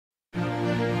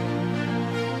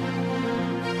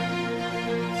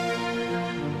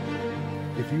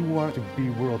If you want to be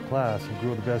world class and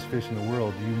grow the best fish in the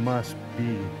world, you must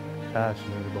be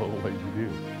passionate about what you do.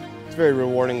 It's very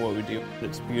rewarding what we do.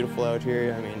 It's beautiful out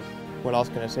here. I mean, what else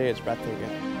can I say? It's breathtaking.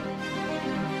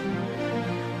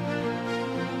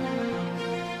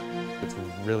 It's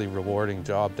a really rewarding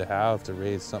job to have, to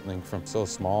raise something from so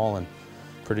small and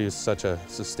produce such a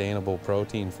sustainable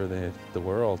protein for the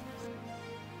world.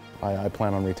 I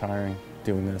plan on retiring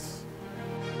doing this.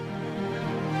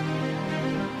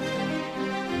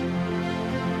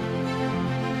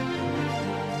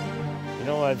 You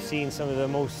know, I've seen some of the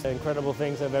most incredible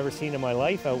things I've ever seen in my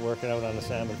life out working out on a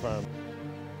salmon farm.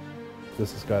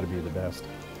 This has got to be the best.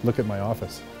 Look at my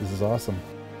office. This is awesome.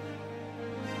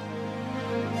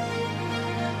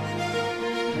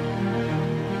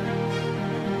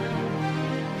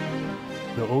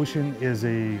 The ocean is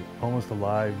almost a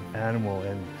live animal,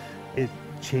 and it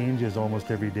changes almost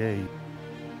every day.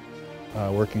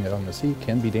 Working on the sea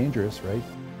can be dangerous, right?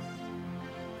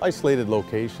 Isolated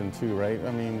location too, right? I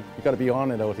mean, you got to be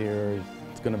on it out here or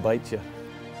it's going to bite you.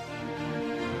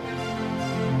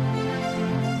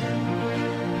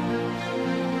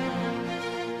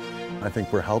 I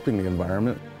think we're helping the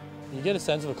environment. You get a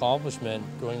sense of accomplishment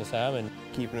growing the salmon.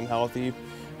 Keeping them healthy,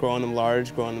 growing them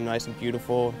large, growing them nice and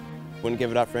beautiful. Wouldn't give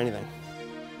it up for anything.